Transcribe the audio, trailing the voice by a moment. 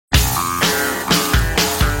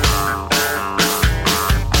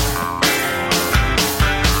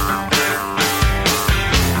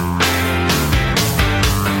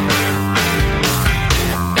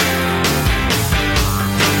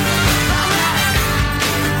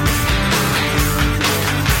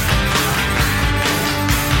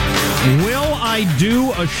Will I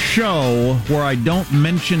do a show where I don't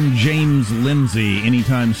mention James Lindsay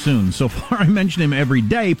anytime soon? So far, I mention him every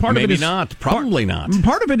day. Maybe not. Probably not.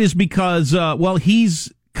 Part of it is because,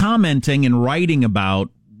 he's commenting and writing about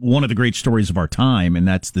one of the great stories of our time, and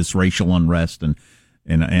that's this racial unrest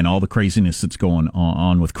and all the craziness that's going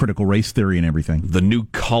on with critical race theory and everything. The new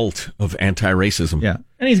cult of anti-racism. Yeah.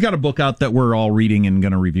 And he's got a book out that we're all reading and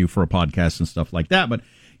going to review for a podcast and stuff like that. But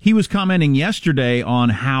he was commenting yesterday on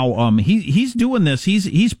how he's doing this.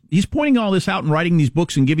 He's pointing all this out and writing these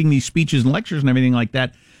books and giving these speeches and lectures and everything like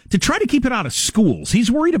that to try to keep it out of schools. He's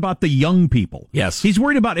worried about the young people. Yes. He's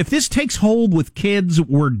worried about if this takes hold with kids,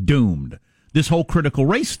 we're doomed. This whole critical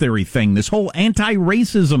race theory thing, this whole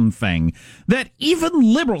anti-racism thing, that even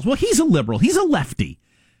liberals, well, he's a liberal, he's a lefty.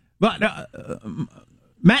 But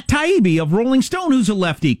Matt Taibbi of Rolling Stone, who's a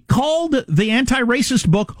lefty, called the anti-racist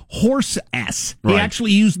book horse S. He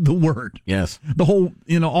actually used the word. Yes. The whole,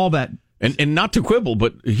 all that. And not to quibble,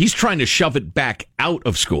 but he's trying to shove it back out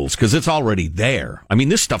of schools because it's already there. I mean,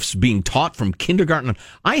 this stuff's being taught from kindergarten.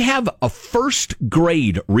 I have a first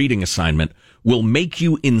grade reading assignment will make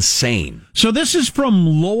you insane. So this is from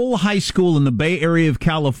Lowell High School in the Bay Area of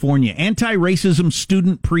California. Anti-racism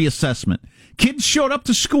student pre-assessment. Kids showed up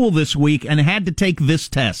to school this week and had to take this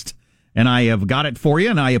test. And I have got it for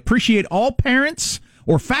you, and I appreciate all parents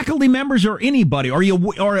or faculty members or anybody,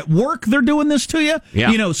 or at work they're doing this to you.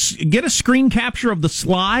 Yeah. Get a screen capture of the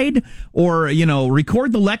slide or,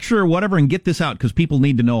 record the lecture or whatever and get this out because people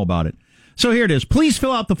need to know about it. So here it is. Please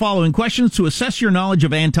fill out the following questions to assess your knowledge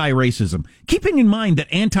of anti-racism. Keeping in mind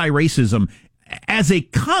that anti-racism as a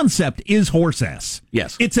concept is horse ass.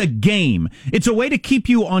 Yes. It's a game. It's a way to keep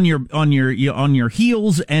you on your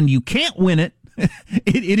heels, and you can't win it.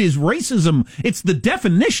 It is racism. It's the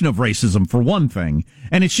definition of racism, for one thing,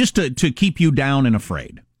 and it's just to keep you down and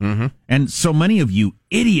afraid. Mm-hmm. And so many of you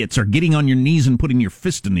idiots are getting on your knees and putting your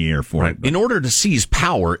fist in the air for it. In order to seize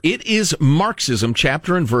power, it is Marxism,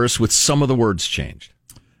 chapter and verse, with some of the words changed.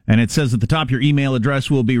 And it says at the top, your email address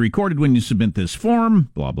will be recorded when you submit this form,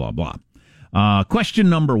 blah, blah, blah. Question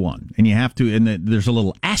number 1, and you have to, and there's a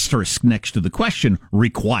little asterisk next to the question,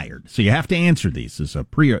 required. So you have to answer these as a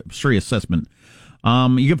pre-assessment.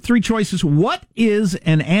 You have 3 choices. What is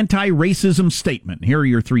an anti-racism statement? Here are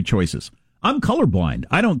your 3 choices. I'm colorblind.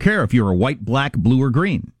 I don't care if you're a white, black, blue, or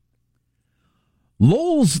green.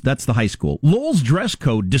 Lowell's, that's the high school, Lowell's dress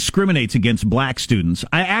code discriminates against black students.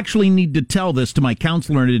 I actually need to tell this to my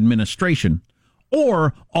counselor and administration.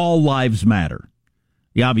 Or all lives matter.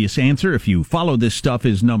 The obvious answer, if you follow this stuff,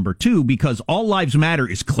 is number 2, because all lives matter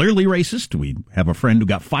is clearly racist. We have a friend who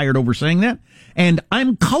got fired over saying that. And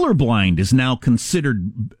I'm colorblind is now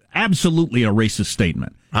considered absolutely a racist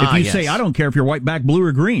statement. If you say, I don't care if you're white, black, blue,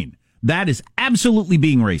 or green, that is absolutely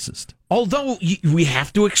being racist. Although we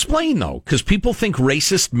have to explain, though, because people think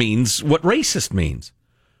racist means what racist means.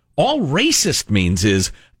 All racist means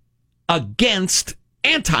is against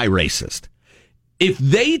anti-racist. If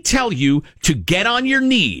they tell you to get on your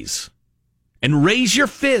knees and raise your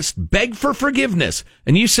fist, beg for forgiveness,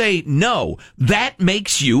 and you say no, that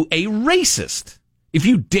makes you a racist. If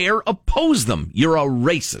you dare oppose them, you're a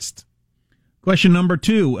racist. Question number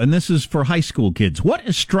 2, and this is for high school kids. What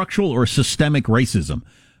is structural or systemic racism?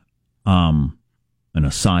 An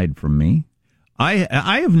aside from me,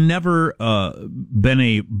 I have never been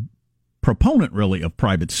a proponent, really, of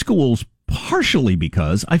private schools, partially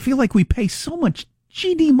because I feel like we pay so much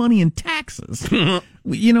GD money in taxes.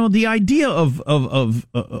 The idea of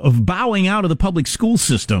bowing out of the public school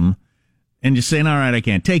system and just saying, all right, I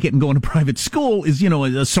can't take it, and going to private school is,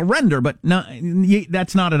 a surrender, but no,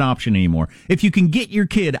 that's not an option anymore. If you can get your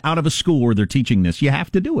kid out of a school where they're teaching this, you have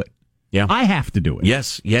to do it. Yeah. I have to do it.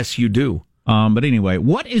 Yes, you do. But anyway,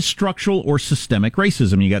 what is structural or systemic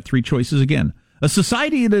racism? You got 3 choices again. A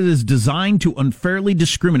society that is designed to unfairly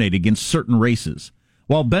discriminate against certain races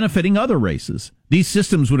while benefiting other races. These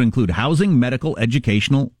systems would include housing, medical,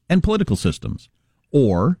 educational, and political systems.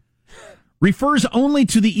 Or refers only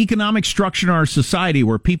to the economic structure in our society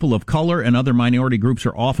where people of color and other minority groups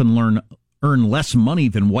are often earn less money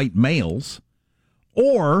than white males.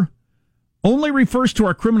 Or only refers to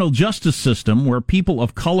our criminal justice system where people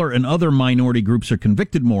of color and other minority groups are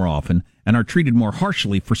convicted more often and are treated more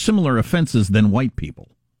harshly for similar offenses than white people.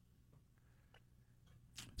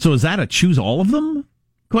 So is that a choose all of them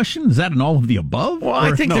question? Is that an all of the above? Well,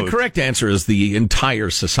 I think the correct answer is the entire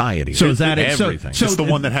society. So is that everything? So it's the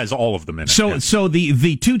one that has all of them in it. So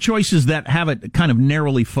the 2 choices that have it kind of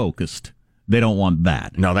narrowly focused, they don't want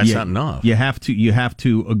that. No, that's not enough. You have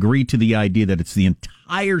to agree to the idea that it's the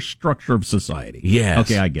entire structure of society. Yes.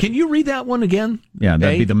 Okay, I get it. Can you read that one again? Yeah,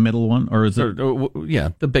 that'd be the middle one, or is it? Yeah,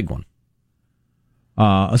 the big one.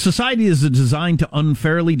 A society is designed to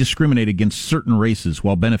unfairly discriminate against certain races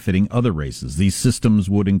while benefiting other races. These systems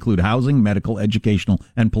would include housing, medical, educational,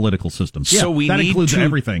 and political systems. So that includes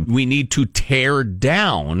everything. We need to tear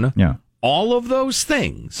down all of those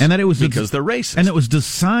things, and that it was because they're racist. And it was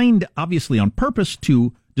designed, obviously, on purpose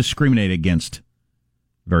to discriminate against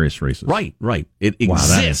various races. Right. It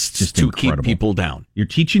exists just to incredible. Keep people down. You're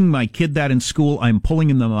teaching my kid that in school. I'm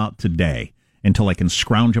pulling them out today until I can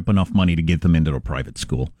scrounge up enough money to get them into a private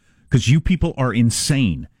school. Because you people are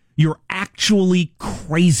insane. You're actually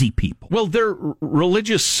crazy people. Well, they're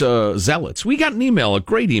religious zealots. We got an email, a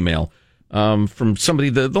great email, from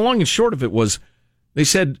somebody. The long and short of it was, they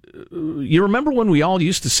said, you remember when we all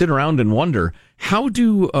used to sit around and wonder, how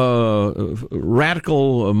do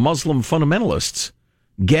radical Muslim fundamentalists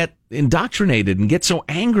get indoctrinated and get so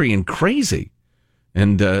angry and crazy?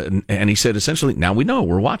 And he said, essentially, now we know.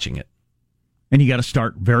 We're watching it. And you got to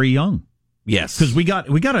start very young. Yes. Because we got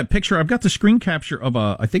a picture. I've got the screen capture of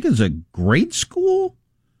I think it's a grade school.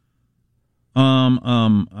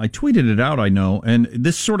 I tweeted it out, I know. And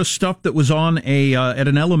this sort of stuff that was on at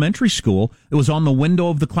an elementary school, it was on the window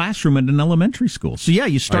of the classroom at an elementary school. So yeah,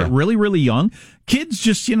 you start really, really young. Kids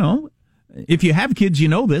just, if you have kids, you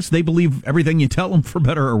know this, they believe everything you tell them, for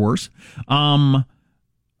better or worse. So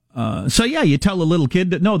yeah, you tell a little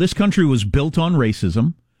kid that, no, this country was built on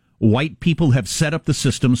racism. White people have set up the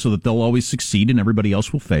system so that they'll always succeed and everybody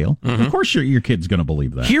else will fail. Mm-hmm. Of course your kid's going to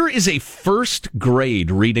believe that. Here is a first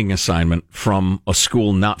grade reading assignment from a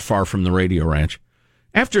school not far from the radio ranch.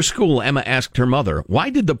 After school, Emma asked her mother,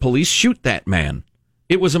 "Why did the police shoot that man?"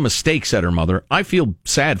 "It was a mistake," said her mother. "I feel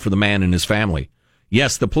sad for the man and his family."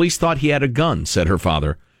 "Yes, the police thought he had a gun," said her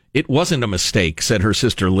father. "It wasn't a mistake," said her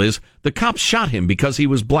sister Liz. "The cops shot him because he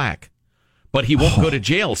was black." "But he won't go to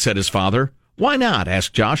jail," said his father. "Why not?"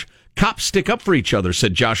 asked Josh. "Cops stick up for each other,"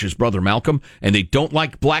 said Josh's brother Malcolm, "and they don't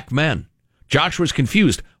like black men." Josh was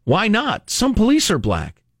confused. "Why not? Some police are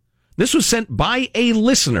black." This was sent by a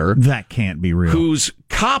listener. That can't be real. Whose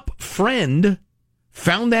cop friend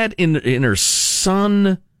found that in her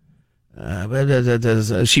son.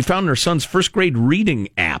 She found her son's first grade reading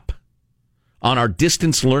app on our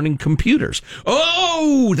distance learning computers.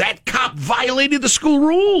 Oh, that cop violated the school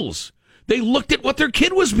rules. They looked at what their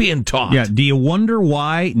kid was being taught. Yeah, do you wonder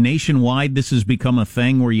why nationwide this has become a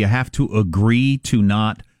thing where you have to agree to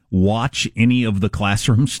not watch any of the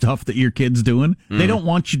classroom stuff that your kid's doing? They don't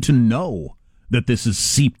want you to know that this is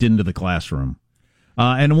seeped into the classroom.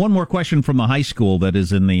 And one more question from the high school that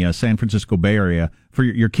is in the San Francisco Bay Area. For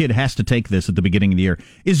your kid has to take this at the beginning of the year.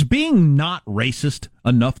 Is being not racist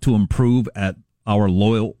enough to improve at our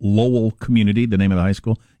Lowell community, the name of the high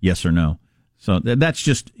school? Yes or no? So that's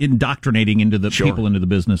just indoctrinating into the people into the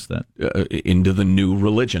business into the new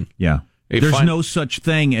religion. Yeah. There's no such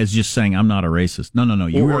thing as just saying, I'm not a racist. No.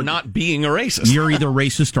 You are not being a racist. You're either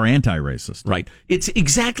racist or anti-racist. Right. It's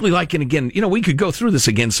exactly like, and again, we could go through this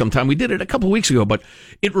again sometime. We did it a couple of weeks ago, but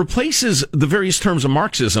it replaces the various terms of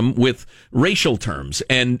Marxism with racial terms.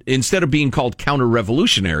 And instead of being called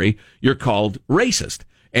counter-revolutionary, you're called racist.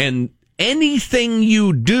 And anything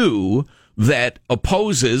you do that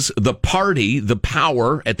opposes the party, the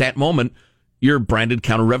power at that moment, you're branded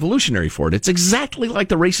counter-revolutionary for it. It's exactly like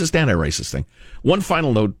the racist, anti-racist thing. One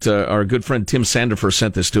final note, our good friend Tim Sandifer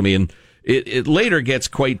sent this to me, and it later gets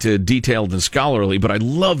quite detailed and scholarly, but I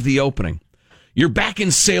love the opening. You're back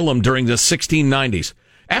in Salem during the 1690s.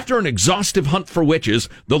 After an exhaustive hunt for witches,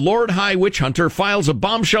 the Lord High Witch Hunter files a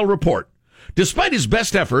bombshell report. Despite his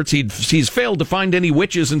best efforts, he's failed to find any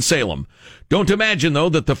witches in Salem. Don't imagine, though,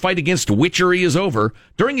 that the fight against witchery is over.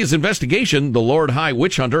 During his investigation, the Lord High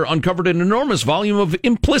Witch Hunter uncovered an enormous volume of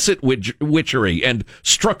implicit witchery and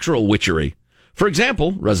structural witchery. For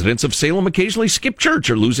example, residents of Salem occasionally skip church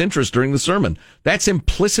or lose interest during the sermon. That's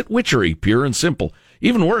implicit witchery, pure and simple.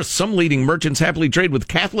 Even worse, some leading merchants happily trade with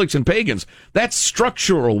Catholics and pagans. That's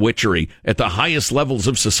structural witchery at the highest levels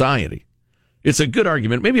of society. It's a good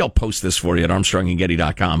argument. Maybe I'll post this for you at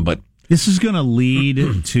ArmstrongandGetty.com. But this is going to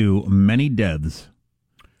lead to many deaths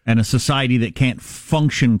and a society that can't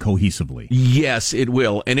function cohesively. Yes, it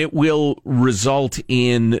will. And it will result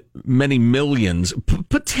in many millions,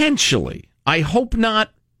 potentially. I hope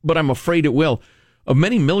not, but I'm afraid it will. Of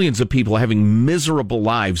many millions of people having miserable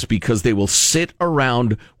lives because they will sit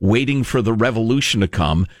around waiting for the revolution to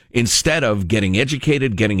come instead of getting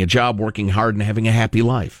educated, getting a job, working hard, and having a happy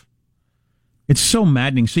life. It's so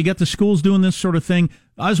maddening. So you got the schools doing this sort of thing.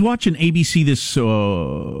 I was watching ABC this,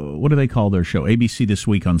 what do they call their show? ABC This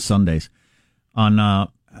Week on Sundays. And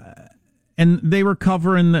they were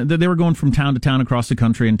covering, they were going from town to town across the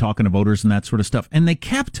country and talking to voters and that sort of stuff. And they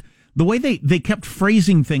kept the way they kept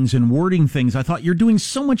phrasing things and wording things, I thought, you're doing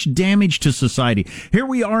so much damage to society. Here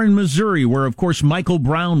we are in Missouri, where, of course, Michael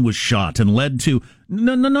Brown was shot and led to...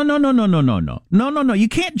 No. You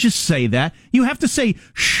can't just say that. You have to say,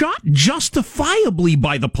 shot justifiably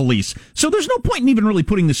by the police. So there's no point in even really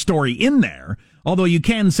putting the story in there. Although you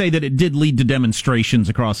can say that it did lead to demonstrations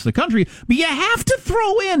across the country, but you have to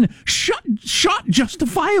throw in shot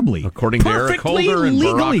justifiably. According to Eric Holder and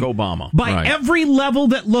legally, Barack Obama. By every level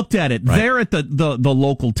that looked at it. Right. There at the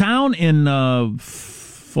local town in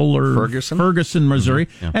Ferguson, Missouri.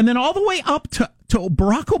 Mm-hmm. Yeah. And then all the way up to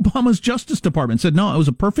Barack Obama's Justice Department said, no, it was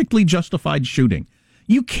a perfectly justified shooting.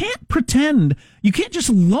 You can't pretend, you can't just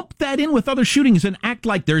lump that in with other shootings and act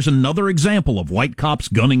like there's another example of white cops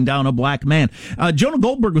gunning down a black man. Jonah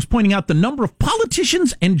Goldberg was pointing out the number of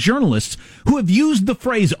politicians and journalists who have used the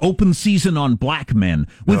phrase open season on black men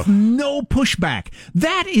with no pushback.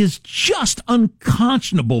 That is just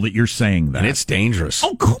unconscionable that you're saying that. And it's dangerous.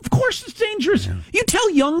 Oh, of course it's dangerous. Yeah. You tell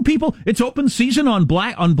young people it's open season on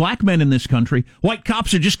black men in this country. White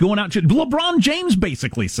cops are just going out to... LeBron James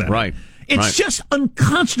basically said right. It's just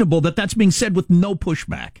unconscionable that that's being said with no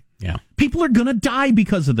pushback. Yeah. People are going to die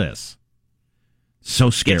because of this. So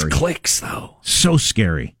scary. It's clicks, though. So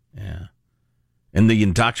scary. Yeah. And the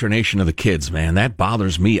indoctrination of the kids, man, that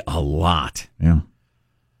bothers me a lot. Yeah.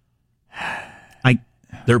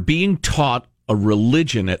 They're being taught a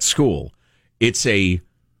religion at school. It's an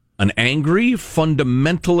angry,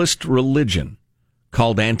 fundamentalist religion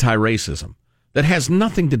called anti-racism that has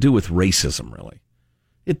nothing to do with racism, really.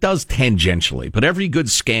 It does tangentially, but every good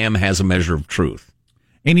scam has a measure of truth.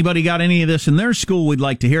 Anybody got any of this in their school? We'd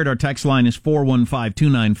like to hear it. Our text line is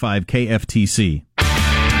 415-295-KFTC.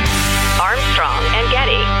 Armstrong and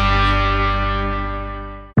Getty.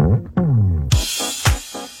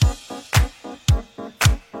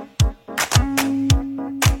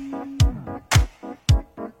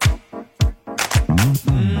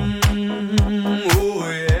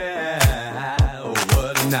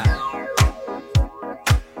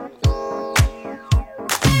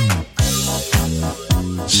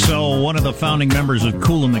 One of the founding members of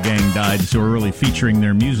Kool and the Gang died, so we're really featuring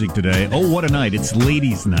their music today. Oh, what a night. It's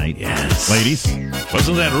Ladies' Night. Yes. Ladies.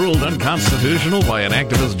 Wasn't that ruled unconstitutional by an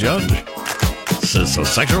activist judge? So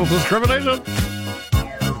sexual discrimination?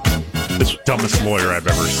 It's the dumbest lawyer I've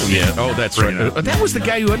ever seen. Yeah. Oh, that's right. That was the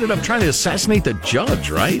guy who ended up trying to assassinate the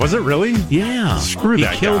judge, right? Was it really? Yeah. Screw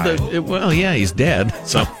that guy. Well, yeah, he's dead.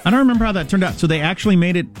 So I don't remember how that turned out. So they actually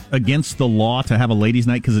made it against the law to have a ladies'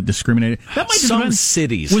 night because it discriminated. That might Some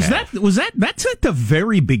cities that's at the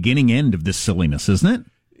very beginning end of this silliness, isn't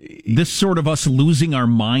it? This sort of us losing our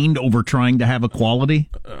mind over trying to have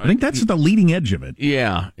equality. I think that's the leading edge of it.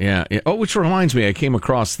 Yeah. Oh, which reminds me, I came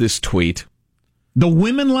across this tweet. The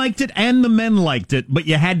women liked it and the men liked it, but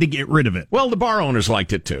you had to get rid of it. Well, the bar owners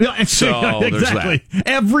liked it too. Yeah, so exactly.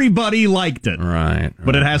 Everybody liked it. Right.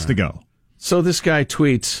 But it has to go. So this guy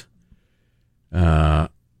tweets,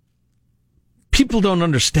 people don't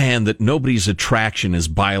understand that nobody's attraction is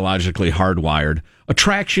biologically hardwired.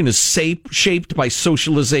 Attraction is shaped by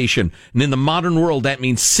socialization. And in the modern world, that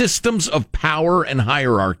means systems of power and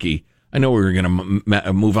hierarchy. I know we were going to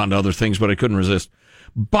move on to other things, but I couldn't resist.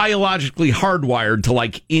 Biologically hardwired to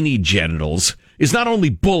like any genitals is not only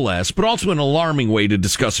bull-ass, but also an alarming way to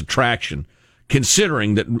discuss attraction,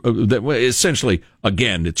 considering that essentially,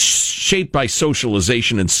 again, it's shaped by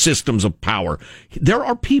socialization and systems of power. There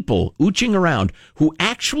are people ooching around who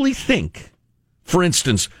actually think, for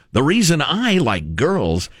instance, the reason I like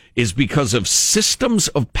girls is because of systems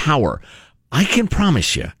of power. I can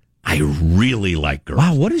promise you, I really like girls.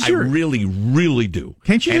 Wow, what is your... I really, really do.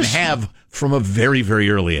 Can't you have from a very, very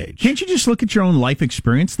early age. Can't you just look at your own life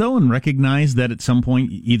experience, though, and recognize that at some point,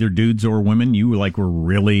 either dudes or women, you were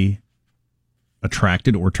really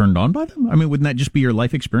attracted or turned on by them? I mean, wouldn't that just be your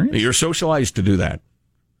life experience? You're socialized to do that.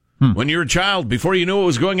 When you're a child, before you knew what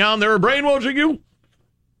was going on, they were brainwashing you.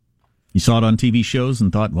 You saw it on TV shows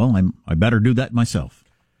and thought, well, I better do that myself.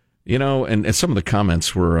 You know, and some of the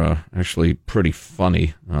comments were actually pretty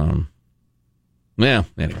funny.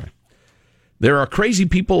 Anyway. There are crazy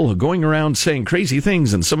people going around saying crazy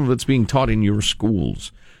things, and some of it's being taught in your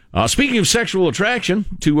schools. Speaking of sexual attraction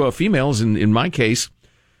to females, in my case,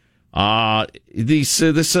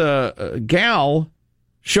 this gal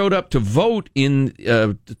showed up to vote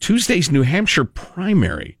in Tuesday's New Hampshire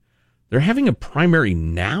primary. They're having a primary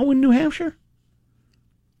now in New Hampshire?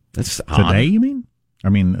 That's odd. Today, you mean? I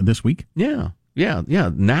mean, this week? Yeah,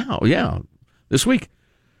 now, this week.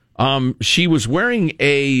 She was wearing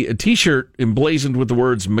a T-shirt emblazoned with the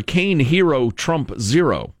words "McCain Hero, Trump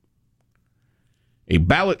Zero." A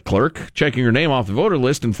ballot clerk checking her name off the voter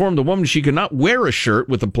list informed the woman she could not wear a shirt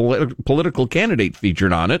with a political candidate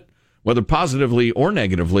featured on it, whether positively or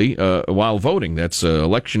negatively, while voting. That's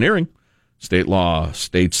electioneering. State law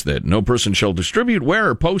states that no person shall distribute, wear,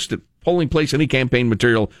 or post at polling place any campaign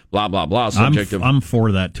material, blah, blah, blah, I'm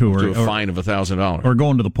for that, too. To a fine of $1,000. Or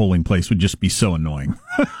going to the polling place would just be so annoying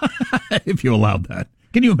if you allowed that.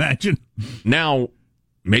 Can you imagine? Now,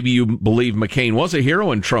 maybe you believe McCain was a hero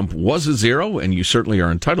and Trump was a zero, and you certainly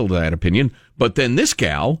are entitled to that opinion. But then this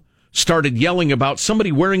gal started yelling about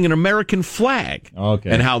somebody wearing an American flag. Okay.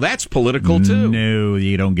 And how that's political, too. No,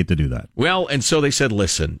 you don't get to do that. Well, and so they said,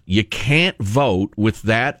 listen, you can't vote with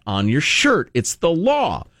that on your shirt. It's the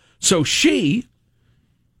law. So she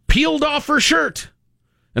peeled off her shirt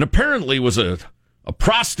and apparently was a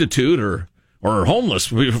prostitute or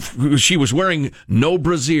homeless. She was wearing no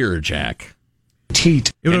brassiere, Jack.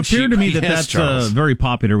 It would appear to me that's very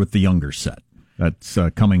popular with the younger set. That's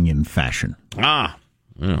coming in fashion.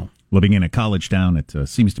 Well. Living in a college town, it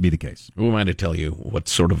seems to be the case. Who am I to tell you what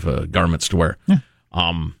sort of garments to wear? Yeah.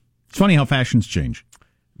 It's funny how fashions change.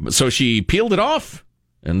 So she peeled it off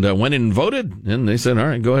and went in and voted, and they said, all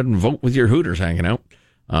right, go ahead and vote with your Hooters hanging out.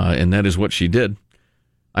 And that is what she did.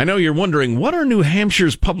 I know you're wondering, what are New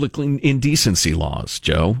Hampshire's public indecency laws,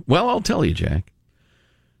 Joe? Well, I'll tell you, Jack.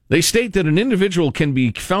 They state that an individual can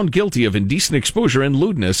be found guilty of indecent exposure and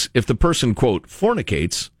lewdness if the person, quote,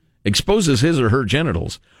 fornicates, exposes his or her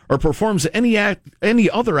genitals, or performs any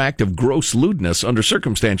other act of gross lewdness under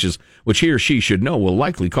circumstances which he or she should know will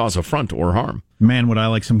likely cause affront or harm. Man, would I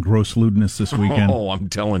like some gross lewdness this weekend? Oh, I'm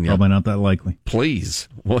telling you. Probably not that likely. Please,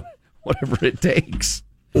 whatever it takes.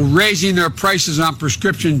 Raising their prices on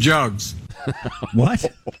prescription jugs. What?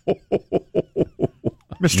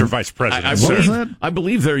 Mr. Vice President. What is that? I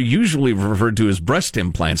believe they're usually referred to as breast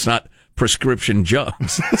implants, not prescription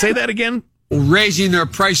jugs. Say that again? Raising their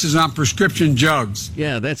prices on prescription jugs.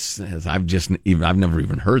 Yeah, I've never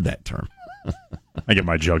even heard that term. I get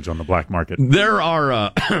my jugs on the black market. There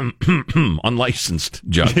are unlicensed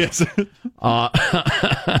jugs. Yes.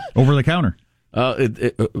 Over the counter.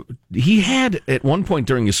 He had, at one point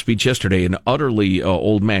during his speech yesterday, an utterly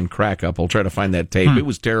old man crack up. I'll try to find that tape. It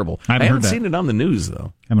was terrible. I haven't seen it on the news,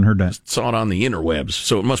 though. Haven't heard that. Saw it on the interwebs,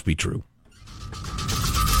 so it must be true.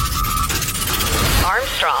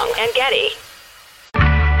 Armstrong and Getty.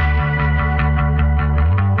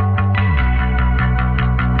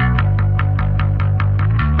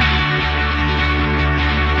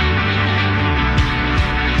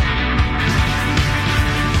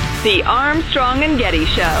 The Armstrong and Getty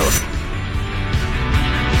Show.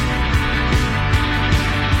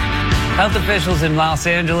 Health officials in Los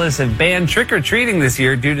Angeles have banned trick-or-treating this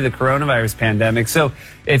year due to the coronavirus pandemic. So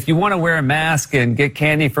if you want to wear a mask and get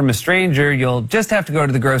candy from a stranger, you'll just have to go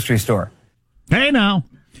to the grocery store. Hey, now.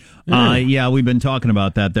 Yeah, we've been talking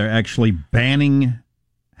about that. They're actually banning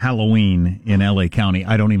Halloween in L.A. County.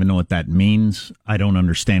 I don't even know what that means. I don't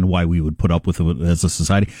understand why we would put up with it as a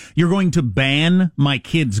society. You're going to ban my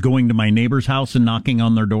kids going to my neighbor's house and knocking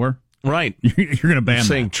on their door? Right. You're going to ban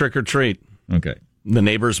saying that. Trick or treat. Okay. The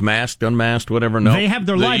neighbor's masked, unmasked, whatever. No, they have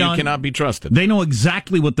their light on. You cannot be trusted. They know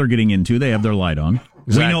exactly what they're getting into. They have their light on.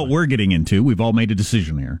 Exactly. We know what we're getting into. We've all made a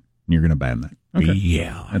decision here. And you're going to ban that. Okay.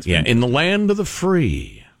 Yeah. That's yeah. good. In the land of the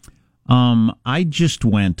free. I just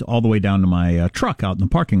went all the way down to my truck out in the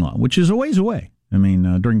parking lot, which is a ways away. I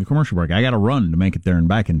mean, during the commercial break, I got to run to make it there and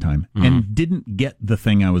back in time, and didn't get the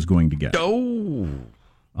thing I was going to get. Oh.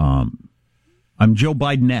 I'm Joe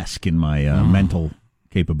Biden-esque in my mental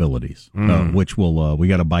capabilities, which we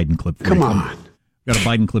got a Biden clip for you. Come on. Got a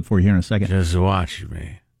Biden clip for you here in a second. Just watch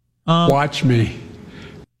me. Watch me.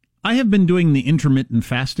 I have been doing the intermittent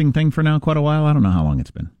fasting thing for now quite a while. I don't know how long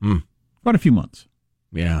it's been. Quite a few months.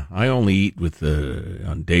 Yeah, I only eat with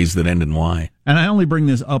on days that end in Y. And I only bring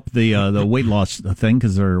this up, the weight loss thing,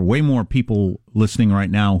 because there are way more people listening right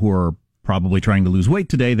now who are probably trying to lose weight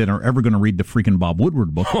today than are ever going to read the freaking Bob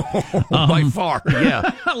Woodward book. By far,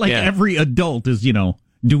 yeah. Every adult is,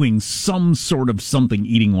 doing some sort of something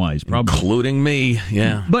eating-wise, probably. Including me,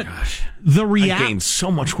 yeah. But the I gained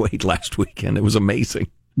so much weight last weekend. It was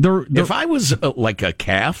amazing. If I was like a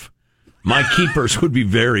calf, my keepers would be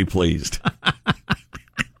very pleased.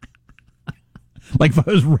 Like if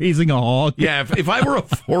I was raising a hog? Yeah, if I were a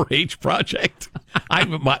 4-H project,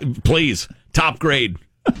 please, top grade.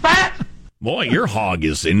 Boy, your hog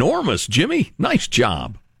is enormous, Jimmy. Nice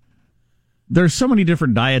job. There's so many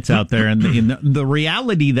different diets out there, and the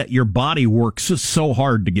reality that your body works so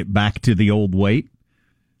hard to get back to the old weight.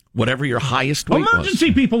 whatever your highest weight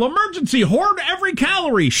Emergency, people, emergency. Hoard every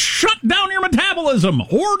calorie. Shut down your metabolism.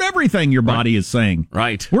 Hoard everything, your body is saying.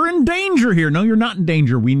 Right. We're in danger here. No, you're not in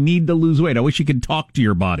danger. We need to lose weight. I wish you could talk to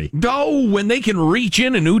your body. Oh, when they can reach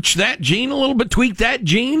in and ooch that gene a little bit, tweak that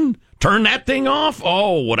gene, turn that thing off.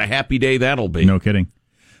 Oh, what a happy day that'll be. No kidding.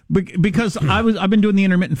 Because I've been doing the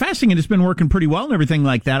intermittent fasting and it's been working pretty well and everything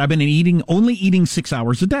like that. I've been only eating 6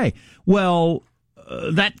 hours a day. Well,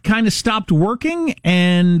 that kind of stopped working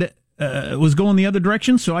and was going the other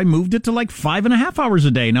direction, so I moved it to like 5.5 hours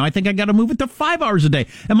a day. Now I think I got to move it to 5 hours a day.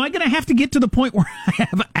 Am I going to have to get to the point where I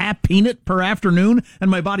have a peanut per afternoon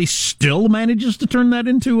and my body still manages to turn that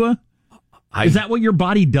into a... Is that what your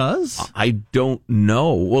body does? I don't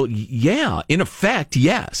know. Well, yeah, in effect,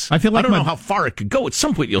 yes. I feel like I don't know how far it could go. At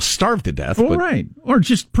some point, you'll starve to death. Well, right. Or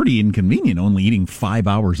just pretty inconvenient, only eating 5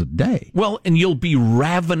 hours a day. Well, and you'll be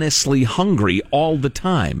ravenously hungry all the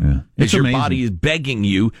time as your body is begging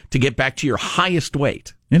you to get back to your highest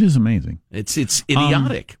weight. It is amazing. It's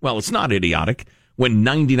idiotic. Well, it's not idiotic when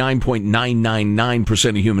 99.999%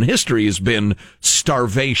 of human history has been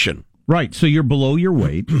starvation. Right. So you're below your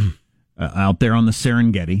weight. Out there on the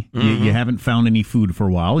Serengeti, you haven't found any food for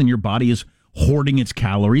a while, and your body is hoarding its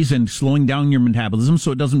calories and slowing down your metabolism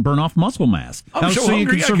so it doesn't burn off muscle mass. I'm so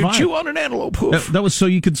hungry I could chew on an antelope hoof. That was so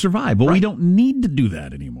you could survive, but we don't need to do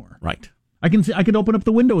that anymore. Right. I could open up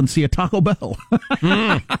the window and see a Taco Bell.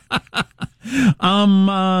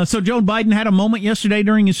 So Joe Biden had a moment yesterday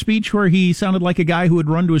during his speech where he sounded like a guy who would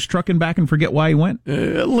run to his truck and back and forget why he went.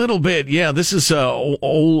 A little bit, yeah. This is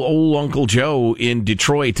old Uncle Joe in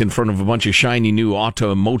Detroit in front of a bunch of shiny new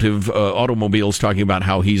automobiles talking about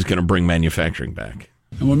how he's going to bring manufacturing back.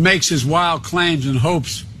 And what makes his wild claims and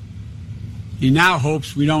hopes, he now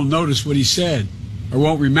hopes we don't notice what he said or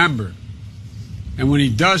won't remember. And when he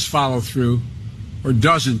does follow through or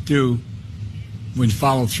doesn't do, when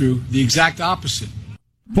follow through, the exact opposite.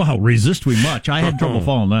 Wow, resist we much. I had trouble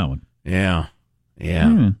following that one. Yeah.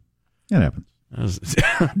 That happens.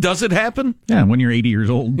 Does it happen? Yeah, when you're 80 years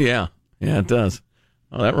old. Yeah, it does.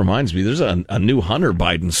 Oh, that reminds me, there's a new Hunter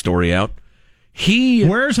Biden story out.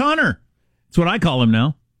 Where's Hunter? That's what I call him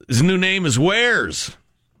now. His new name is Where's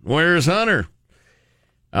Hunter?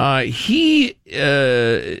 He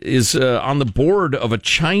is on the board of a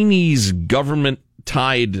Chinese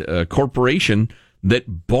government-tied corporation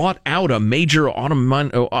that bought out a major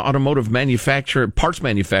automotive parts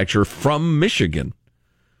manufacturer from Michigan,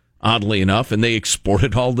 oddly enough, and they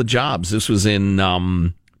exported all the jobs. This was in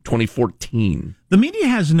 2014. The media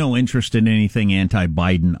has no interest in anything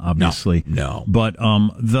anti-Biden, obviously. No. But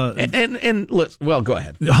go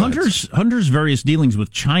ahead. Hunter's various dealings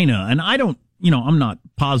with China, and I don't. I'm not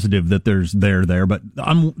positive that there's there, but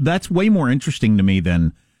that's way more interesting to me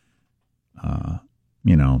than,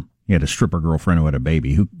 he had a stripper girlfriend who had a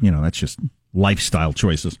baby. That's just lifestyle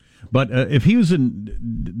choices. But if he was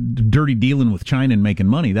in dirty dealing with China and making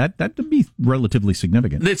money, that'd be relatively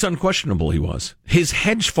significant. It's unquestionable he was. His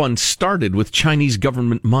hedge fund started with Chinese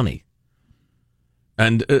government money,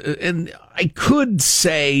 and I could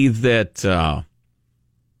say that.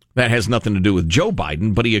 That has nothing to do with Joe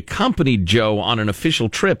Biden, but he accompanied Joe on an official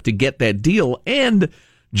trip to get that deal. And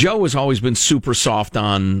Joe has always been super soft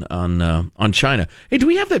on China. Hey, do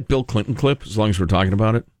we have that Bill Clinton clip? As long as we're talking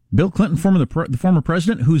about it, Bill Clinton, the former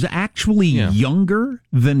president, who's actually younger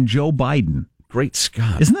than Joe Biden. Great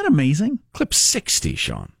Scott! Isn't that amazing? Clip 60,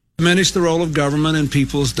 Sean. Diminish the role of government in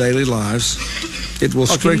people's daily lives. It will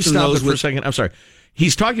strengthen can you stop those it for a second? I'm sorry.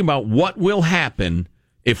 He's talking about what will happen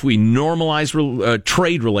if we normalize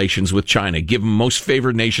trade relations with China, give them most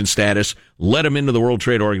favored nation status, let them into the World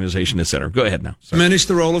Trade Organization, etc. Go ahead now. Sorry. Diminish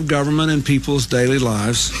the role of government in people's daily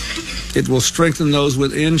lives. It will strengthen those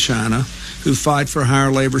within China who fight for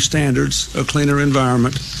higher labor standards, a cleaner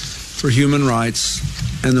environment, for human rights,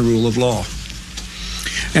 and the rule of law.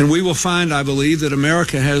 And we will find, I believe, that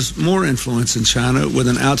America has more influence in China with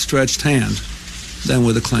an outstretched hand than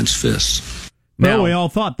with a clenched fist. Well, we all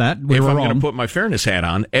thought that. If I'm going to put my fairness hat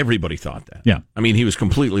on, everybody thought that. Yeah. I mean, he was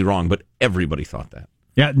completely wrong, but everybody thought that.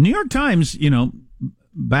 Yeah, New York Times,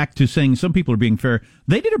 back to saying some people are being fair,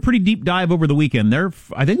 they did a pretty deep dive over the weekend. I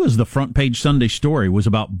think it was the front page Sunday story, was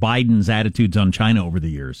about Biden's attitudes on China over the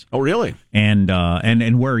years. Oh, really?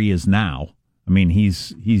 And where he is now. I mean,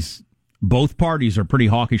 he's both parties are pretty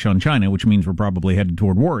hawkish on China, which means we're probably headed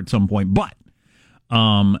toward war at some point. But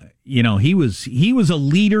he was a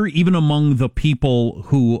leader even among the people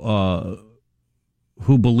who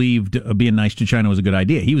believed being nice to China was a good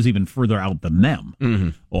idea. He was even further out than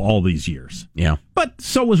them all these years. Yeah. But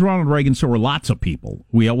so was Ronald Reagan. So were lots of people.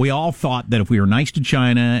 We all thought that if we were nice to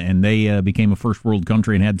China and they became a first world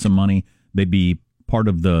country and had some money, they'd be part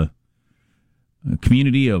of the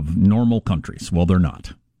community of normal countries. Well, they're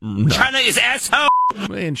not. China is asshole.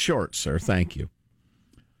 In short, sir, thank you.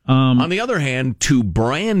 On the other hand, to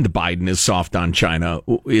brand Biden as soft on China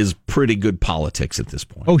is pretty good politics at this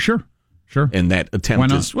point. Oh, sure. And that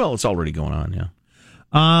attempt is, well, it's already going on, yeah.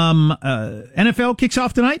 NFL kicks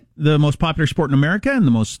off tonight, the most popular sport in America and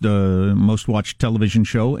the most watched television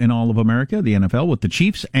show in all of America, the NFL, with the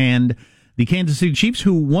Chiefs and the Kansas City Chiefs,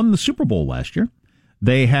 who won the Super Bowl last year.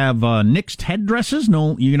 They have nixed headdresses.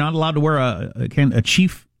 No, you're not allowed to wear a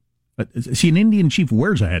chief. See, an Indian chief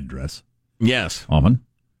wears a headdress. Yes. Often.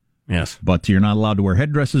 Yes. But you're not allowed to wear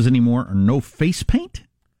headdresses anymore, or no face paint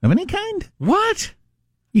of any kind. What?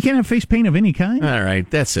 You can't have face paint of any kind. All right,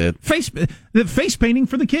 that's it. The face painting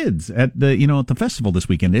for the kids at the festival this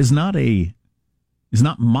weekend is not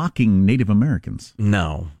mocking Native Americans.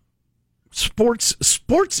 No.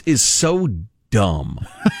 Sports is so dumb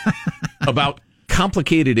about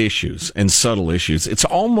complicated issues and subtle issues. It's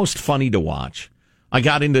almost funny to watch. I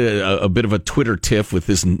got into a bit of a Twitter tiff with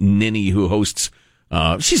this ninny who hosts.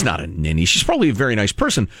 She's not a ninny. She's probably a very nice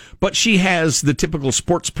person, but she has the typical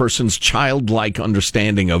sports person's childlike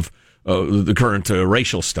understanding of the current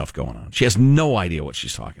racial stuff going on. She has no idea what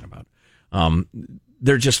she's talking about.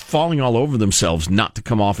 They're just falling all over themselves not to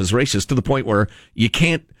come off as racist, to the point where you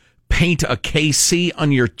can't paint a KC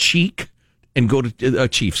on your cheek and go to a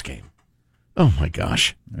Chiefs game. Oh my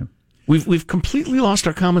gosh. Yeah. We've completely lost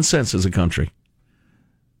our common sense as a country.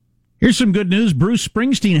 Here's some good news. Bruce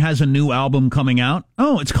Springsteen has a new album coming out.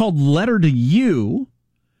 Oh, it's called Letter to You,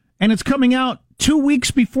 and it's coming out 2 weeks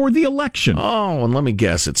before the election. Oh, and let me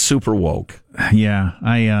guess, it's super woke. Yeah,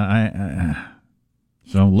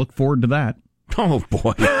 so look forward to that. Oh,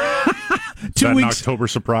 boy. Is that an October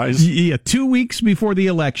surprise? Yeah, 2 weeks before the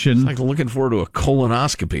election. It's like looking forward to a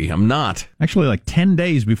colonoscopy. I'm not. Actually, like 10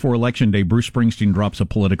 days before Election Day, Bruce Springsteen drops a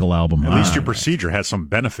political album. At least your procedure has some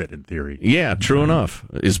benefit in theory. Yeah, true enough.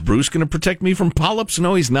 Is Bruce going to protect me from polyps?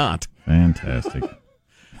 No, he's not. Fantastic.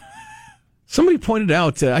 Somebody pointed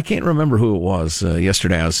out, I can't remember who it was,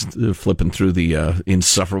 yesterday I was flipping through the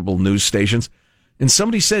insufferable news stations, and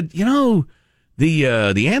somebody said,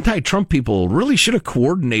 the anti-Trump people really should have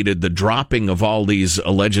coordinated the dropping of all these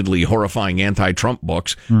allegedly horrifying anti-Trump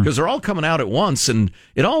books, because they're all coming out at once, and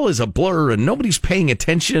it all is a blur, and nobody's paying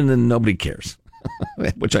attention, and nobody cares,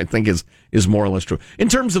 which I think is more or less true. In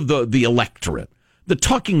terms of the electorate, the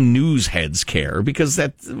talking news heads care, because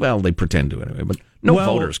they pretend to anyway, but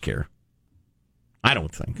voters care. I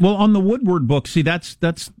don't think. Well, on the Woodward book, see, that's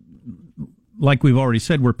like we've already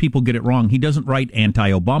said, where people get it wrong. He doesn't write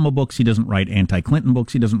anti-Obama books. He doesn't write anti-Clinton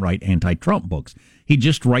books. He doesn't write anti-Trump books. He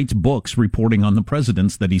just writes books reporting on the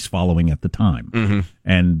presidents that he's following at the time. Mm-hmm.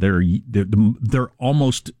 And they're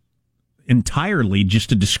almost entirely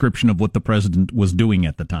just a description of what the president was doing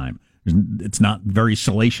at the time. It's not very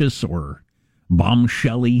salacious or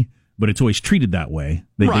bombshelly, but it's always treated that way.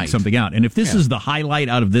 They dig something out. And if this is the highlight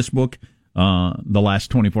out of this book, the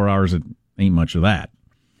last 24 hours, it ain't much of that.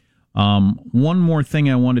 One more thing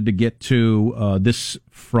I wanted to get to, this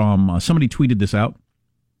from somebody tweeted this out.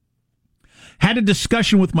 Had a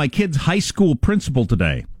discussion with my kid's high school principal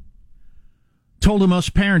today. Told him us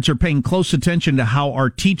parents are paying close attention to how our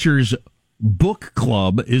teacher's book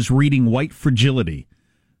club is reading White Fragility.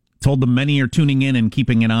 Told them many are tuning in and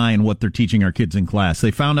keeping an eye on what they're teaching our kids in class.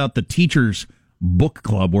 They found out the teacher's book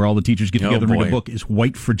club, where all the teachers get together and read a book, is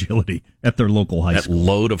White Fragility at their local high school. That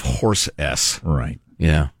load of horse S. Right.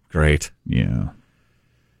 Yeah. Great. Yeah.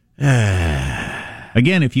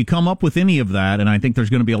 Again, if you come up with any of that, and I think there's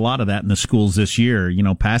going to be a lot of that in the schools this year,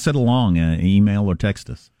 pass it along, email or text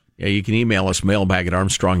us. Yeah, you can email us,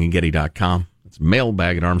 mailbag@armstrongandgetty.com. It's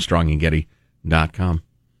mailbag@armstrongandgetty.com.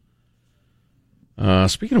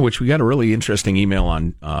 Speaking of which, we got a really interesting email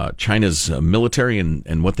on China's military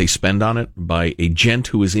and what they spend on it by a gent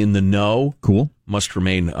who is in the know. Cool. Must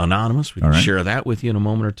remain anonymous. We can share that with you in a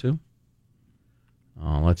moment or two.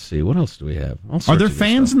 Let's see. What else do we have? Are there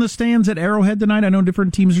fans in the stands at Arrowhead tonight? I know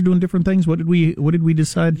different teams are doing different things. What did we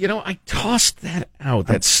decide? I tossed that out,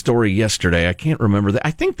 that story yesterday. I can't remember that. I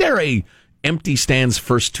think they're a empty stands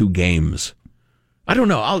first two games. I don't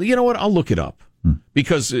know. I'll look it up.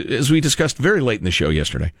 Because as we discussed very late in the show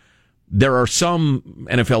yesterday, there are some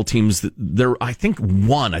NFL teams that I think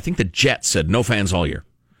the Jets said no fans all year.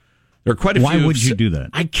 There are quite a few. Why would you do that?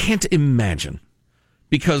 I can't imagine.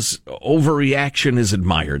 Because overreaction is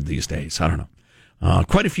admired these days. I don't know.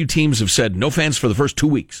 Quite a few teams have said no fans for the first 2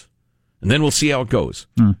 weeks, and then we'll see how it goes.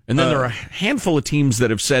 And then there are a handful of teams that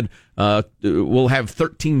have said we'll have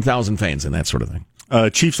 13,000 fans and that sort of thing.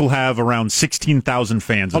 Chiefs will have around 16,000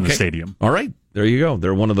 fans in the stadium. All right. there you go.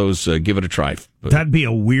 They're one of those give it a try. That'd be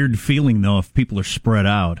a weird feeling, though, if people are spread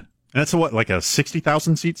out. And that's what, like a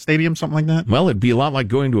 60,000 seat stadium, something like that? Well, it'd be a lot like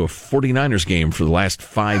going to a 49ers game for the last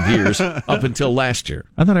 5 years up until last year.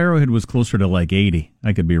 I thought Arrowhead was closer to like 80.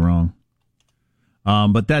 I could be wrong.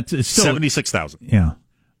 But it's still 76,000. Yeah.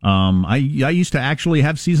 I used to actually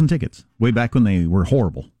have season tickets way back when they were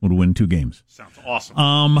horrible. Would win 2 games. Sounds awesome.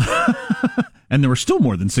 And there were still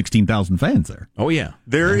more than 16,000 fans there. Oh, yeah.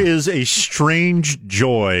 There is a strange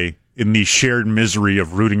joy in the shared misery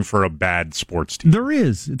of rooting for a bad sports team. There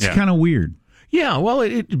is. It's kind of weird. Yeah, well,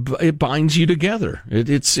 it binds you together.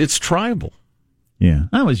 It's tribal. Yeah.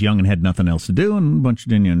 I was young and had nothing else to do, and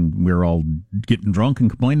we were all getting drunk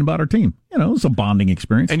and complaining about our team. You know, it was a bonding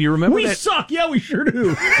experience. And you remember we that? suck. Yeah, we sure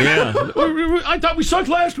do. Yeah. I thought we sucked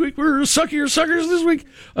last week. We're suckier suckers this week.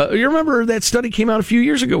 You remember that study came out a few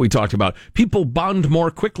years ago we talked about? People bond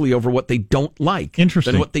more quickly over what they don't like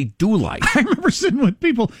Interesting. than what they do like. I remember sitting with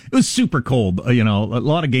people. It was super cold. A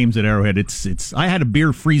lot of games at Arrowhead. It's. I had a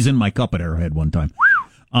beer freeze in my cup at Arrowhead one time.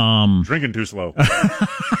 Drinking too slow.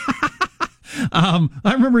 I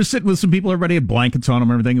remember sitting with some people, everybody had blankets on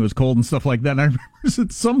them, everything, it was cold and stuff like that, and I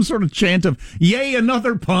remember some sort of chant of, yay,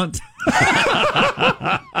 another punt.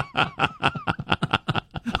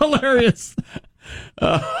 Hilarious.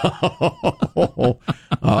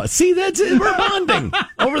 See, that's it. We're bonding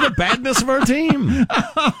over the badness of our team.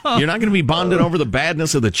 You're not going to be bonded over the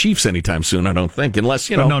badness of the Chiefs anytime soon, I don't think, unless,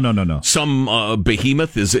 No. some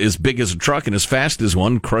behemoth is as big as a truck and as fast as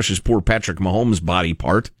one crushes poor Patrick Mahomes' body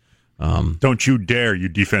part. Don't you dare, you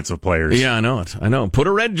defensive players. Yeah, I know it. I know. Put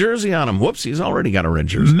a red jersey on him. Whoops, he's already got a red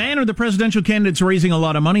jersey. Man, are the presidential candidates raising a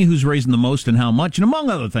lot of money? Who's raising the most and how much? And among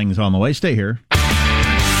other things on the way. Stay here.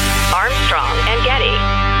 Armstrong and Getty.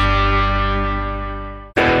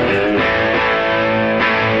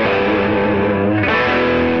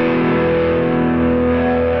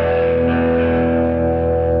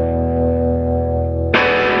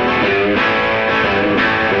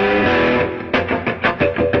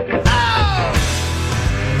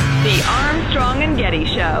 The Armstrong and Getty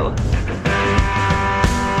Show.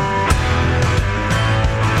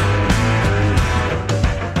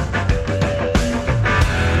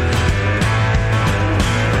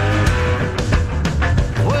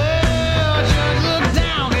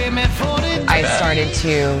 I started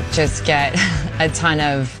to just get a ton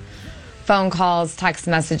of phone calls, text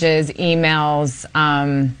messages, emails,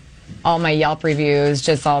 all my Yelp reviews,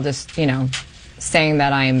 saying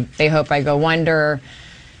that they hope I go under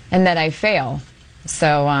and that I fail.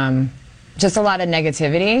 So just a lot of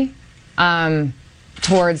negativity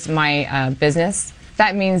towards my business.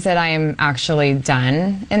 That means that I am actually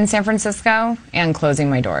done in San Francisco and closing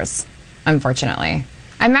my doors, unfortunately.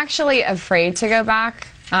 I'm actually afraid to go back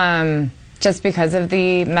just because of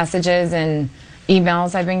the messages and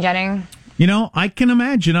emails I've been getting. I can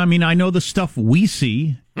imagine. I mean, I know the stuff we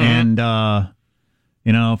see, and,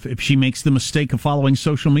 if she makes the mistake of following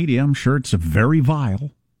social media, I'm sure it's very vile.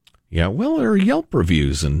 Yeah, well, there are Yelp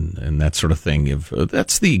reviews and that sort of thing.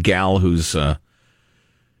 That's the gal whose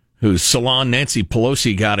salon Nancy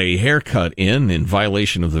Pelosi got a haircut in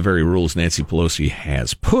violation of the very rules Nancy Pelosi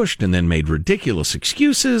has pushed and then made ridiculous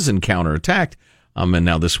excuses and counterattacked. And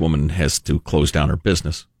now this woman has to close down her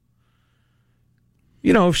business.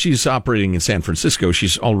 If she's operating in San Francisco,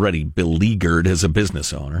 she's already beleaguered as a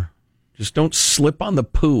business owner. Just don't slip on the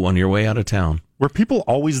poo on your way out of town. Were people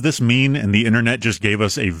always this mean and the internet just gave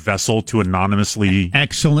us a vessel to anonymously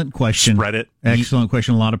Excellent question. Spread it? Excellent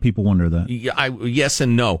question. A lot of people wonder that. Yes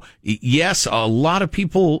and no. Yes, a lot of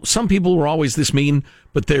people, some people were always this mean,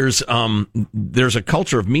 but there's a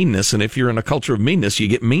culture of meanness, and if you're in a culture of meanness, you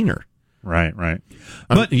get meaner. Right.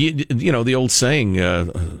 But the old saying,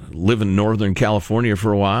 live in Northern California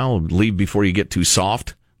for a while, leave before you get too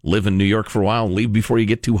soft. Live in New York for a while, leave before you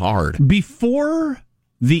get too hard. Before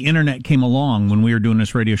the internet came along, when we were doing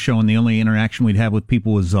this radio show and the only interaction we'd have with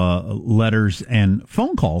people was letters and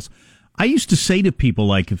phone calls, I used to say to people,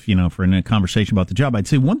 like, if, for in a conversation about the job, I'd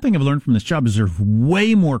say, one thing I've learned from this job is there's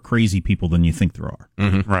way more crazy people than you think there are.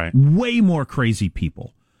 Mm-hmm. Right. Way more crazy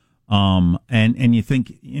people. And you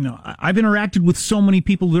think, I've interacted with so many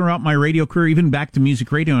people throughout my radio career, even back to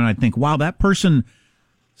music radio, and I think, wow, that person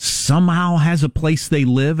somehow has a place they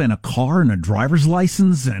live and a car and a driver's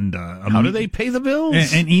license and how do they pay the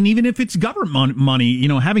bills? And even if it's government money,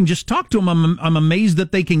 having just talked to them, I'm amazed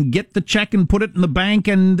that they can get the check and put it in the bank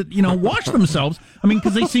and wash themselves. I mean,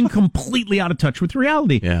 because they seem completely out of touch with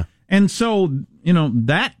reality. Yeah. And so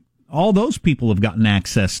that all those people have gotten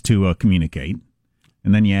access to communicate.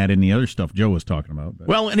 And then you add in the other stuff Joe was talking about. But.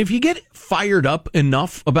 Well, and if you get fired up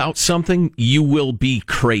enough about something, you will be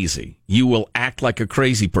crazy. You will act like a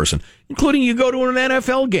crazy person, including you go to an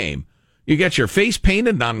NFL game. You get your face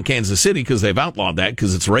painted, not in Kansas City because they've outlawed that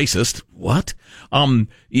because it's racist. What?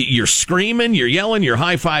 You're screaming, you're yelling, you're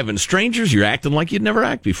high-fiving strangers, you're acting like you'd never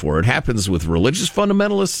act before. It happens with religious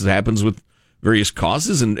fundamentalists. It happens with various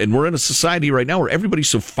causes. And we're in a society right now where everybody's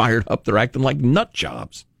so fired up, they're acting like nut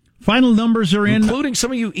jobs. Final numbers are in. Including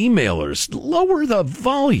some of you emailers. Lower the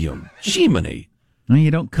volume. Jiminy. No,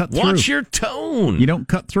 you don't cut through. Watch your tone. You don't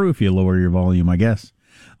cut through if you lower your volume, I guess.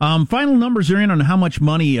 Final numbers are in on how much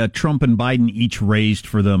money Trump and Biden each raised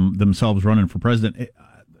for themselves running for president.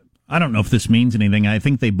 I don't know if this means anything. I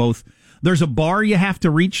think they both... There's a bar you have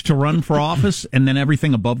to reach to run for office, and then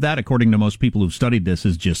everything above that, according to most people who've studied this,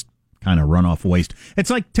 is just kind of runoff waste.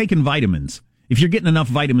 It's like taking vitamins. If you're getting enough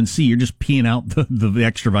vitamin C, you're just peeing out the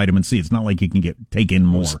extra vitamin C. It's not like you can take in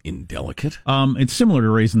more. Indelicate. It's similar to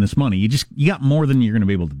raising this money. You got more than you're going to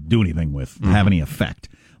be able to do anything with, have any effect.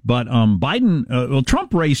 But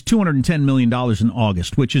Trump raised $210 million in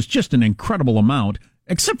August, which is just an incredible amount,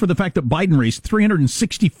 except for the fact that Biden raised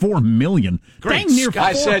 $364 million. Great.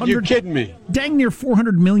 I said, you're kidding me. Dang near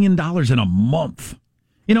 $400 million in a month.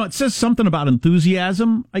 It says something about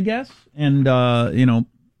enthusiasm, I guess, and,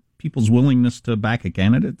 people's willingness to back a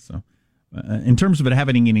candidate. So, in terms of it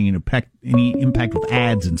having any impact with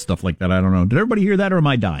ads and stuff like that, I don't know. Did everybody hear that, or am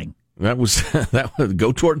I dying? That would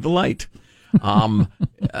go toward the light.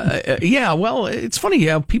 Yeah, well, it's funny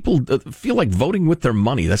how people feel like voting with their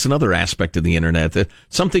money. That's another aspect of the internet. That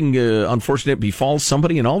something unfortunate befalls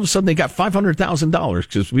somebody, and all of a sudden they got $500,000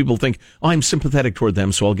 because people think, I'm sympathetic toward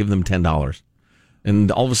them, so I'll give them $10.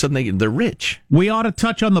 And all of a sudden they're rich. We ought to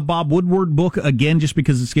touch on the Bob Woodward book again, just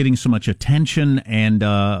because it's getting so much attention. And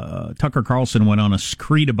Tucker Carlson went on a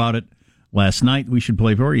screed about it last night. We should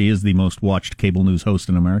play for you. He is the most watched cable news host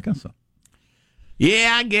in America. So,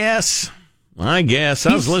 yeah, I guess. I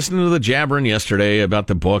was listening to the jabbering yesterday about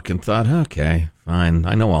the book and thought, okay, fine,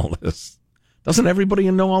 I know all this. Doesn't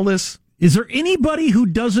everybody know all this? Is there anybody who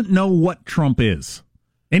doesn't know what Trump is?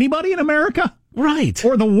 Anybody in America? Right.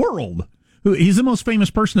 Or the world? He's the most famous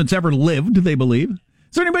person that's ever lived, they believe. Is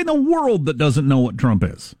there anybody in the world that doesn't know what Trump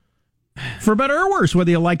is? For better or worse, whether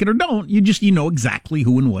you like it or don't, you know exactly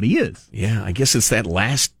who and what he is. Yeah, I guess it's that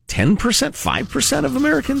last 10%, 5% of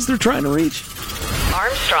Americans they're trying to reach.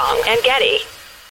 Armstrong and Getty.